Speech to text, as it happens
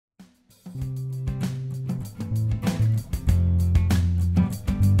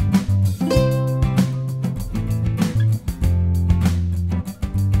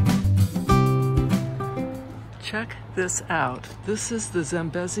this out. This is the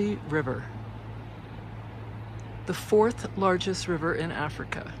Zambezi River, the 4th largest river in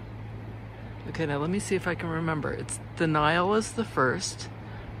Africa. Okay, now let me see if I can remember. It's the Nile is the 1st,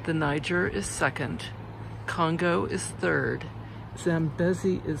 the Niger is 2nd, Congo is 3rd,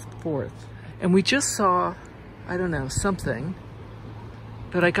 Zambezi is 4th. And we just saw, I don't know, something,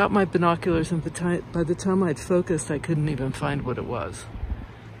 but I got my binoculars and by the time I'd focused, I couldn't even find what it was.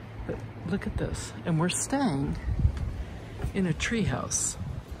 But look at this, and we're staying in a tree house.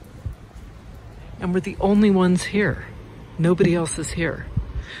 And we're the only ones here. Nobody else is here.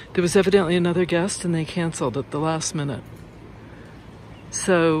 There was evidently another guest and they canceled at the last minute.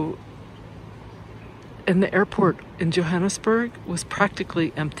 So, and the airport in Johannesburg was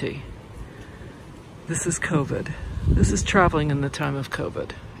practically empty. This is COVID. This is traveling in the time of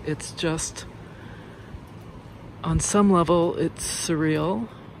COVID. It's just, on some level, it's surreal.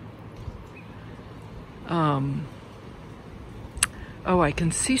 Oh, I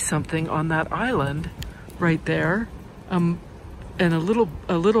can see something on that island right there. And a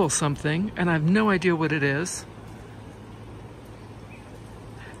little something, and I have no idea what it is.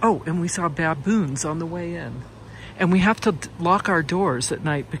 Oh, and we saw baboons on the way in. And we have to lock our doors at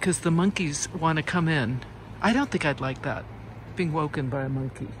night because the monkeys want to come in. I don't think I'd like that, being woken by a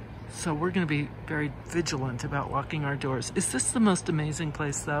monkey. So we're going to be very vigilant about locking our doors. Is this the most amazing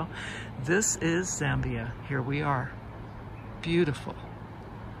place, though? This is Zambia. Here we are. Beautiful.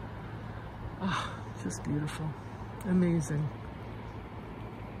 Oh, just beautiful. Amazing.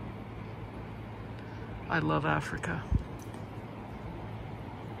 I love Africa.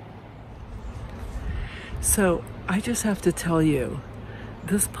 So I just have to tell you,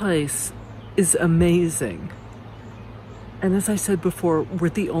 this place is amazing. And as I said before, we're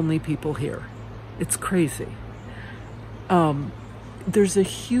the only people here. It's crazy. There's a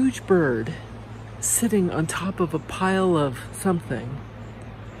huge bird sitting on top of a pile of something.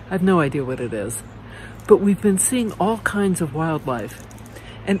 I have no idea what it is. But we've been seeing all kinds of wildlife.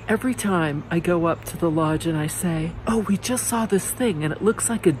 And every time I go up to the lodge and I say, oh, we just saw this thing and it looks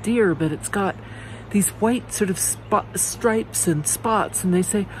like a deer, but it's got these white sort of stripes and spots. And they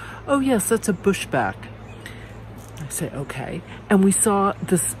say, oh yes, that's a bushback. I say, okay. And we saw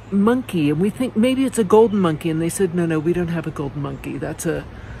this monkey and we think maybe it's a golden monkey. And they said, no, we don't have a golden monkey. That's a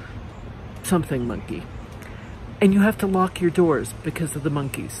something monkey. And you have to lock your doors because of the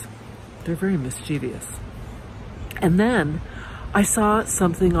monkeys. They're very mischievous. And then I saw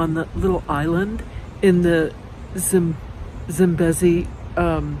something on the little island in the Zambezi,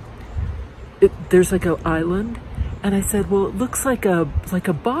 there's like an island. And I said, well, it looks like a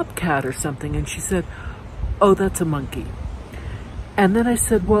bobcat or something. And she said, oh, that's a monkey. And then I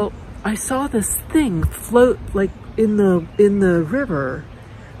said, well, I saw this thing float like in the river,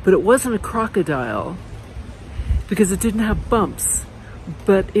 but it wasn't a crocodile because it didn't have bumps,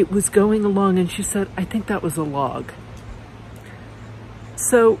 but it was going along. And she said, I think that was a log.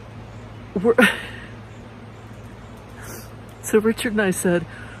 So Richard and I said,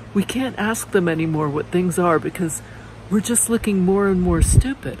 we can't ask them anymore what things are because we're just looking more and more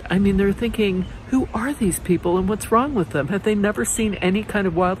stupid. I mean, they're thinking, who are these people and what's wrong with them? Have they never seen any kind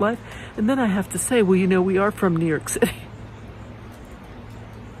of wildlife? And then I have to say, well, you know, we are from New York City.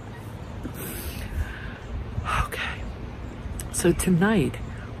 Okay. So tonight,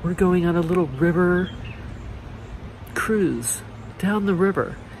 we're going on a little river cruise down the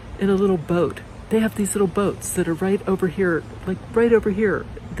river in a little boat. They have these little boats that are right over here, like right over here,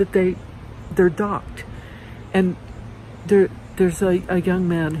 that they're docked. And there's a young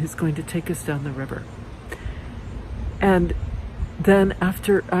man who's going to take us down the river. And then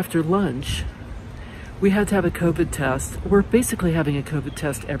after lunch, we had to have a COVID test. We're basically having a COVID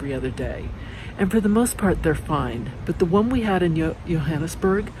test every other day. And for the most part, they're fine. But the one we had in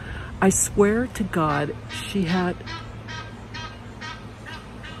Johannesburg, I swear to God, she had...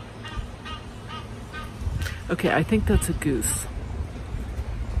 Okay, I think that's a goose.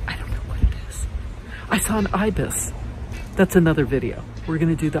 I don't know what it is. I saw an ibis. That's another video. We're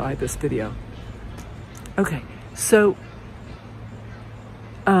gonna do the ibis video. Okay, so,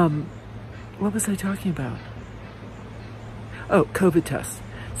 what was I talking about? Oh, COVID tests.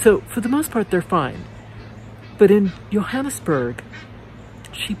 So for the most part, they're fine. But in Johannesburg,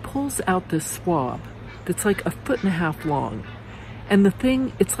 she pulls out this swab that's like 1.5 feet long. And the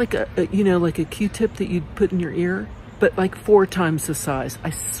thing, it's like you know, like a Q-tip that you'd put in your ear, but like 4 times the size. I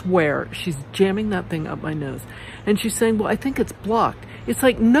swear, she's jamming that thing up my nose. And she's saying, well, I think it's blocked. It's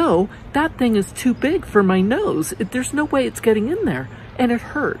like, no, that thing is too big for my nose. There's no way it's getting in there. And it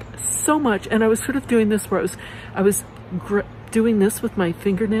hurt so much. And I was sort of doing this where I was doing this with my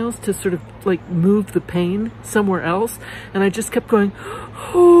fingernails to sort of like move the pain somewhere else. And I just kept going,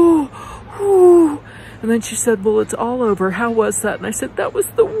 oh, oh. And then she said, well, it's all over. How was that? And I said, that was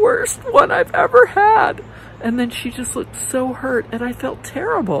the worst one I've ever had. And then she just looked so hurt, and I felt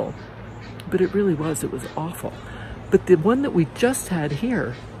terrible. But it really was, it was awful. But the one that we just had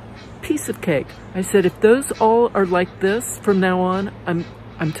here, piece of cake. I said, if those all are like this from now on, I'm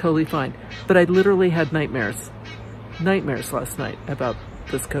totally fine. But I literally had nightmares last night about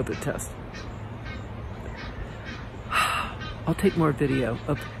this COVID test. I'll take more video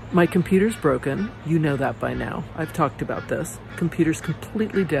of my computer's broken. You know that by now. I've talked about this. Computer's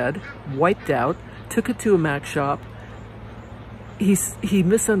completely dead, wiped out. Took it to a Mac shop. He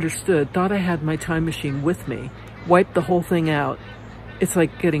misunderstood, thought I had my time machine with me, wiped the whole thing out. It's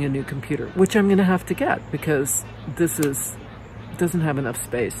like getting a new computer, which I'm gonna have to get because doesn't have enough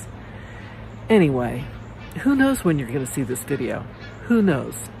space. Anyway, who knows when you're gonna see this video? Who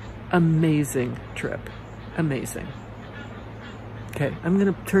knows? Amazing trip, amazing. Okay, I'm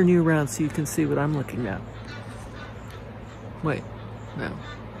gonna turn you around so you can see what I'm looking at. Wait, no.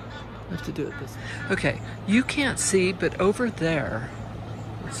 I have to do it this way. Okay, you can't see, but over there,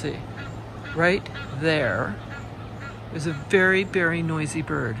 let's see, right there, there's a very, very noisy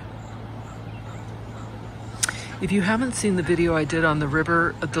bird. If you haven't seen the video I did on the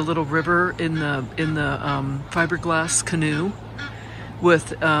river, the little river in the fiberglass canoe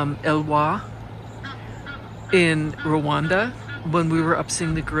with Elle in Rwanda, when we were up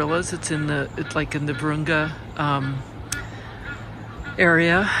seeing the gorillas, it's like in the Virunga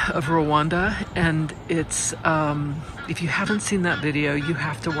area of Rwanda, and it's if you haven't seen that video, you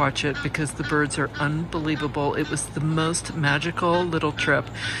have to watch it because the birds are unbelievable. It was the most magical little trip.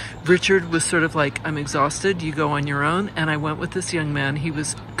 Richard was sort of like, I'm exhausted, you go on your own, and I went with this young man. He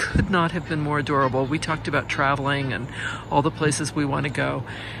could not have been more adorable. We talked about traveling and all the places we want to go,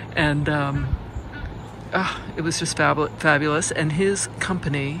 and it was just fabulous. And his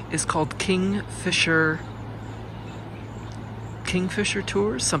company is called Kingfisher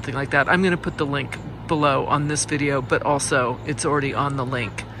Tours, something like that. I'm going to put the link below on this video, but also it's already on the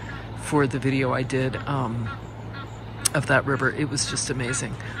link for the video I did of that river. It was just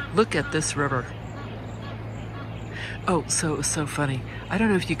amazing. Look at this river. Oh, so it was so funny. I don't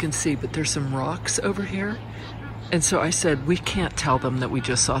know if you can see, but there's some rocks over here. And so I said, we can't tell them that we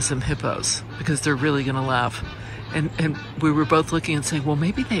just saw some hippos because they're really going to laugh. And we were both looking and saying, well,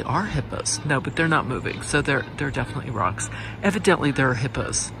 maybe they are hippos. No, but they're not moving, so they're definitely rocks. Evidently, there are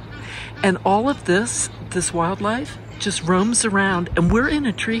hippos. And all of this wildlife just roams around, and we're in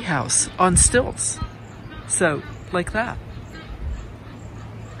a tree house on stilts. So, like that.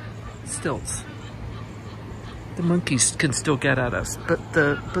 Stilts. The monkeys can still get at us, but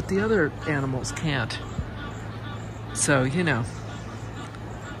the other animals can't. So, you know.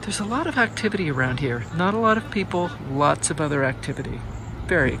 There's a lot of activity around here. Not a lot of people, lots of other activity.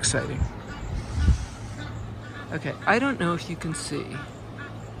 Very exciting. Okay, I don't know if you can see,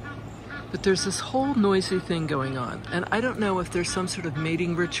 but there's this whole noisy thing going on. And I don't know if there's some sort of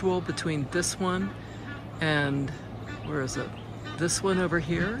mating ritual between this one and, where is it? This one over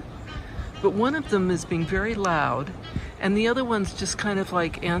here. But one of them is being very loud, and the other one's just kind of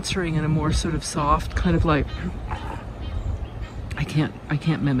like answering in a more sort of soft, kind of like, I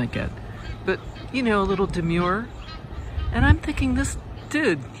can't mimic it, but you know, a little demure. And I'm thinking, this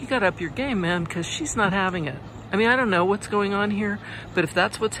dude, you got to up your game, man, because she's not having it. I mean, I don't know what's going on here, but if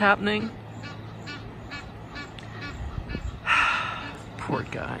that's what's happening, poor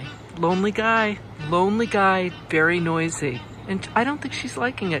guy, lonely guy, very noisy. And I don't think she's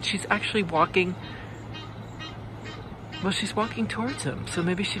liking it. She's actually walking, well, she's walking towards him, so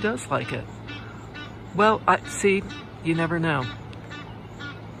maybe she does like it. Well, see, you never know.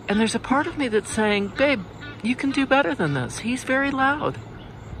 And there's a part of me that's saying, babe, you can do better than this. He's very loud.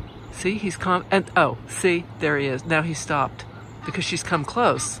 See, he's calm. And oh, see, there he is. Now he stopped because she's come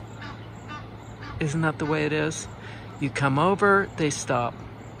close. Isn't that the way it is? You come over, they stop.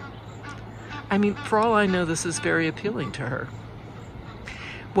 I mean, for all I know, this is very appealing to her.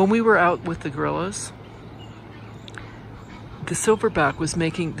 When we were out with the gorillas, the silverback was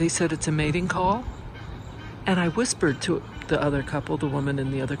making, they said it's a mating call. And I whispered to the other couple, the woman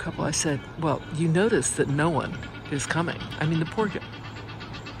and the other couple, I said, well, you notice that no one is coming. I mean, the poor guy.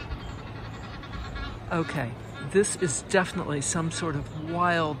 Okay, this is definitely some sort of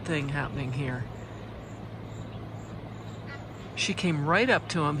wild thing happening here. She came right up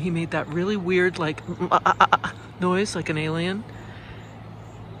to him. He made that really weird, like, noise, like an alien.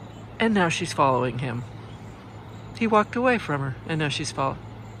 And now she's following him. He walked away from her, and now she's following.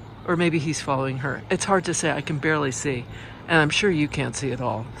 Or maybe he's following her. It's hard to say. I can barely see. And I'm sure you can't see it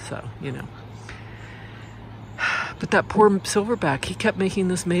all, so, you know. But that poor silverback, he kept making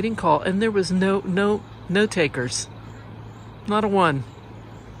this mating call, and there was no takers. Not a one.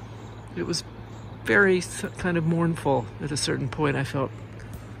 It was very kind of mournful at a certain point. I felt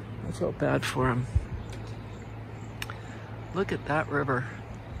bad for him. Look at that river.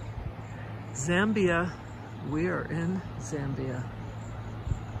 Zambia. We are in Zambia.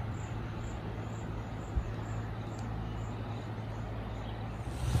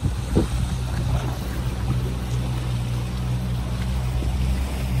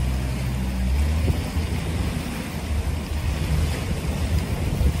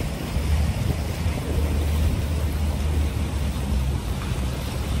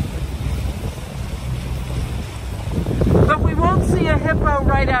 But we won't see a hippo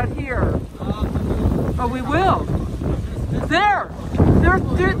right out here. Oh, we will. There. There's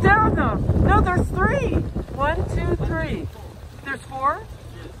them. No, there's 3. 1, 2, 3. There's 4?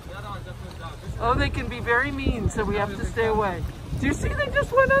 Oh, they can be very mean, so we have to stay away. Do you see they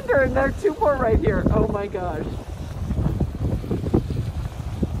just went under and there are 2 more right here? Oh my gosh.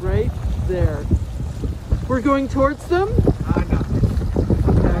 Right there. We're going towards them? No.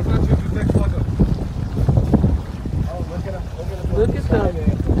 Look at them.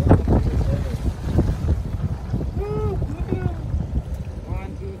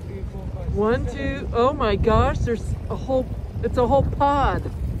 One, two, oh my gosh, there's a whole, it's a whole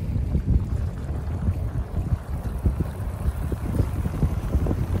pod.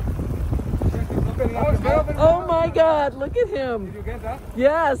 Oh my God, look at him. Did you get that?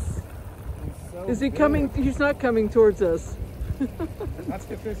 Yes. Is he coming? He's not coming towards us. That's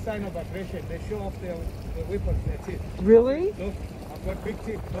the first sign of aggression. They show off their weapons, their teeth. Really? Look, I've got big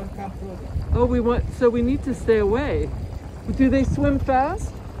teeth. Don't come closer. Oh, so we need to stay away. Do they swim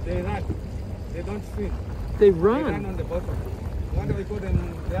fast? They run. They don't swim. They They run run. on the bottom. One we call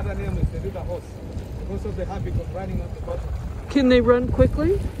them, the other name is the river horse. Because of the habit of running on the bottom. Can they run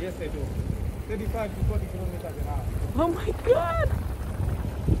quickly? Yes, they do. 35 to 40 kilometers an hour. Oh my God.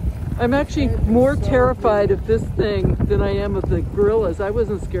 I'm actually more terrified of this thing than I am of the gorillas. I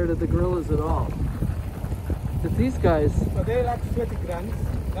wasn't scared of the gorillas at all. But these guys. So they like sweaty glands.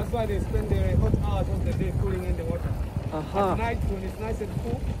 That's why they spend their hot hours of the day cooling in the water. At night, when it's nice and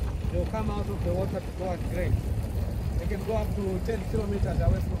cool, they'll come out of the water to go and graze. They can go up to 10 kilometers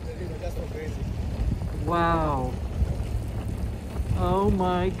away from the river just for grazing. Wow. Oh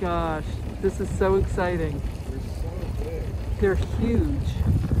my gosh. This is so exciting. They're so big. They're huge.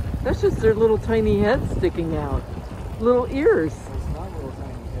 That's just their little tiny heads sticking out. Little ears. It's not little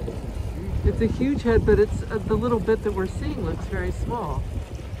tiny head, It's a huge head, but it's the little bit that we're seeing looks very small.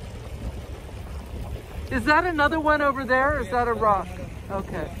 Is that another one over there, or is that a rock?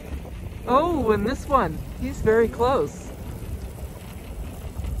 Okay. Oh, and this one. He's very close.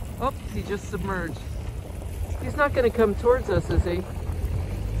 Oh, he just submerged. He's not going to come towards us, is he?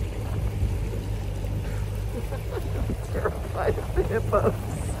 Terrified of the hippos.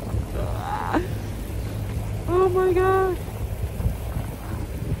 Oh my God.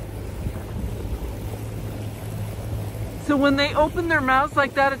 So when they open their mouths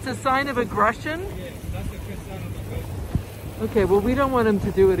like that, it's a sign of aggression? Yes, that's the first sign of aggression. Okay, well, we don't want him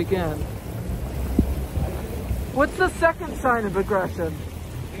to do it again. What's the second sign of aggression?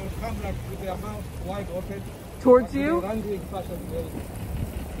 They will come like with their mouth wide open. Towards you? They run doing fashion.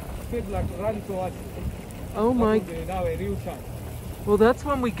 They feel like run towards you. Oh my. Now a real chance. Well, that's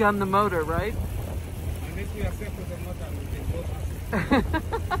when we gun the motor, right? Unless we are safe with the motor, we can go past.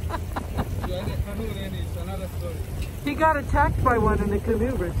 You are in a canoe, then it's another story. He got attacked by one in a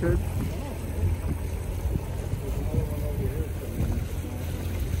canoe, Richard.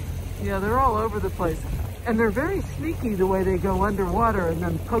 Yeah, they're all over the place. And they're very sneaky the way they go underwater and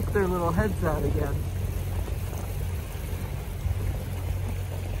then poke their little heads out again.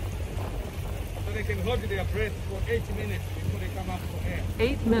 So they can hold their breath for 8 minutes before they come up for air.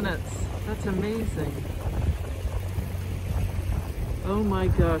 8 minutes. That's amazing. Oh my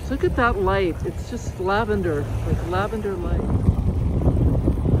gosh, look at that light. It's just lavender, like lavender light.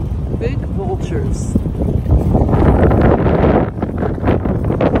 Big vultures.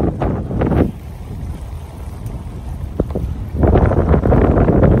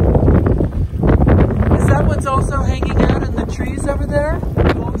 Is that what's also hanging out in the trees over there?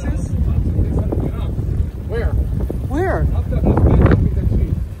 Vultures? Where? Where? After the up in the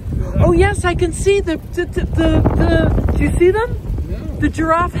tree. Oh yes, I can see the do you see them? The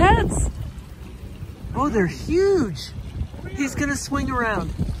giraffe heads. Oh, they're huge. He's gonna swing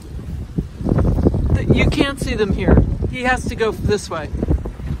around. You can't see them here. He has to go this way.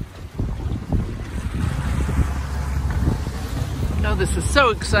 Oh, this is so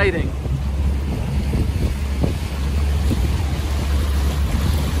exciting.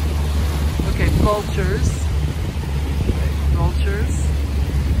 Okay, vultures. Vultures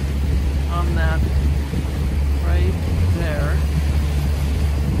on that right there.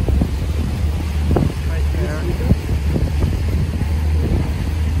 Right there.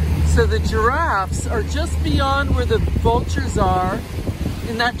 So the giraffes are just beyond where the vultures are.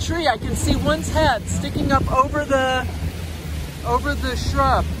 In that tree, I can see one's head sticking up over the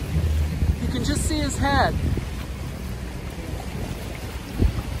shrub. You can just see his head.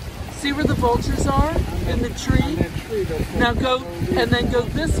 See where the vultures are in the tree? Now go, and then go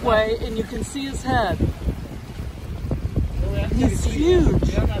this way and you can see his head. He's huge.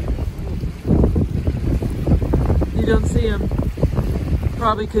 You don't see him.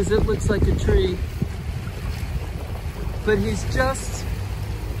 Probably because it looks like a tree. But he's just,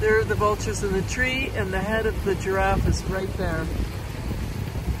 there are the vultures in the tree and the head of the giraffe is right there.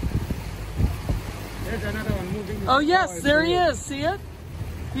 There's another one moving. Oh yes, there he is. See it?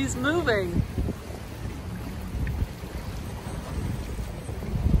 He's moving.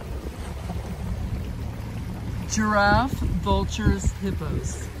 Giraffe, vultures,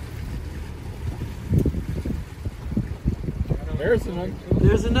 hippos. There's one.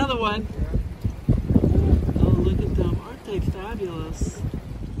 There's another one. Oh, look at them. Aren't they fabulous?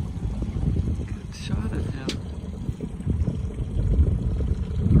 Good shot of him.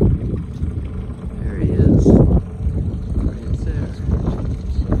 There he is. Right there.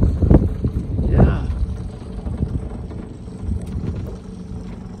 Yeah.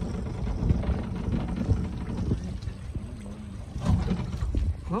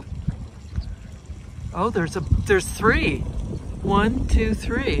 Whoop. Oh, there's three. 1, 2,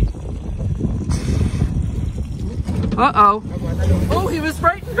 3. Uh-oh. Oh, he was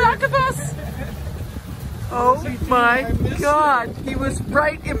right in back of us. Oh my God. He was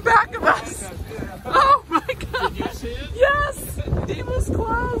right in back of us. Oh my God. Did you see it? Yes. He was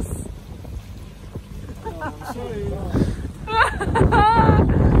close.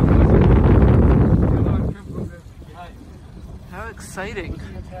 How exciting.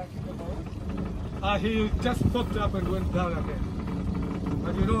 He just popped up and went down again.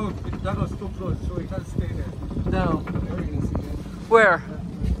 But you know, that was too close, so he can't stay there. No. Where?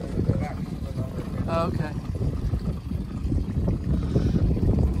 Oh, okay.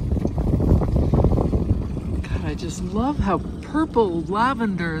 God, I just love how purple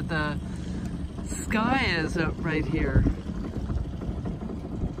lavender the sky is right here.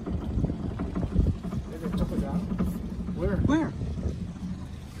 There's a crocodile. Where? Where?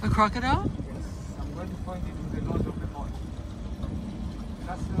 A crocodile? Yes. I'm going to point it to the north of the pond.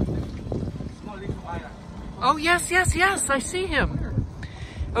 That's the small little island. Oh, yes, yes, yes, I see him.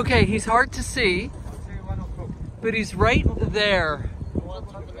 Okay, he's hard to see, but he's right there.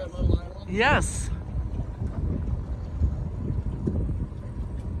 Yes.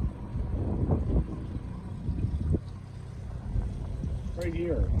 Right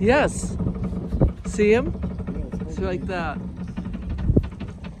here. Yes. See him? It's like that.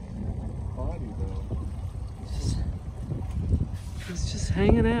 He's just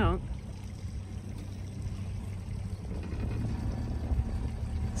hanging out.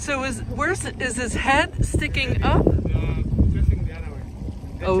 So is his head sticking up? Dressing the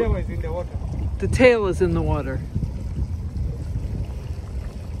other way. The tail is in the water. The tail is in the water.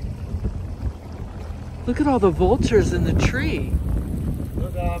 Look at all the vultures in the tree.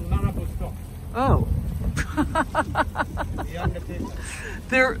 Those are Marapou Storks. Oh.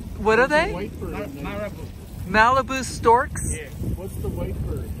 They're, what are they? Marapou. Malibu storks? Yeah. What's the white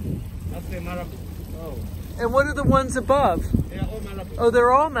bird? That's the Marapou. Oh. And what are the ones above? They are all Marapou. Oh,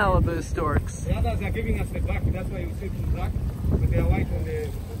 they're all Malibu storks. The others are giving us the black. That's why you see them black, but they are white on the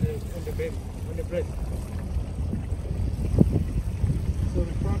belly, on the breast. So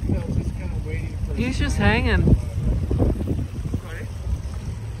the crocodile's just kind of waiting for. He's just hanging. Sorry?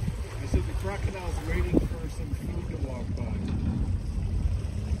 I said the crocodile's waiting for some food to walk by.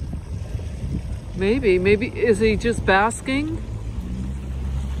 Maybe is he just basking?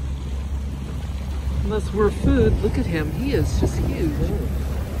 Unless we're food. Look at him. He is just huge.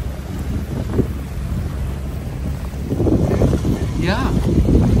 Yeah.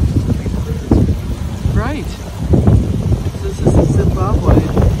 Right. This is Zimbabwe,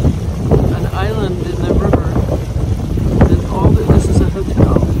 an island in the river. And this is a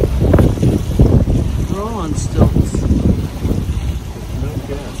hotel. They're all on stilts. No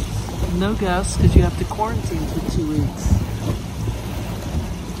guests. No guests because you have to quarantine for 2 weeks.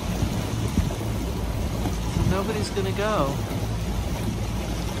 So nobody's gonna go.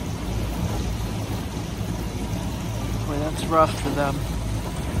 Boy, that's rough for them.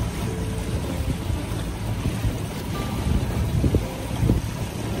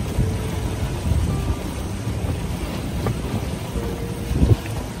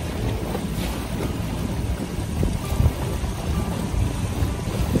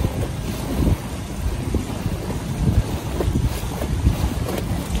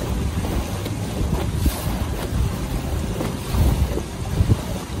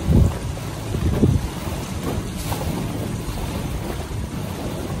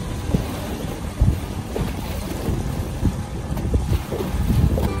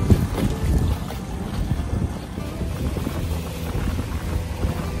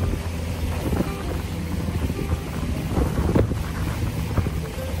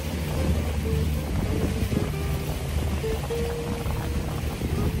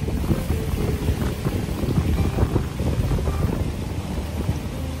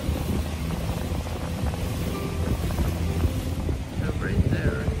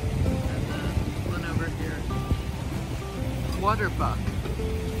 Water buck.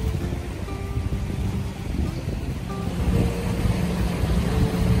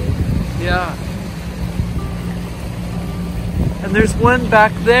 Yeah. And there's one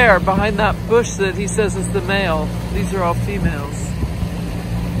back there behind that bush that he says is the male. These are all females.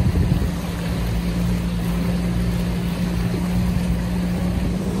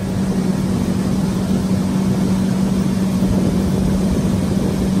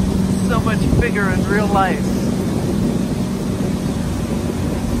 So much bigger in real life.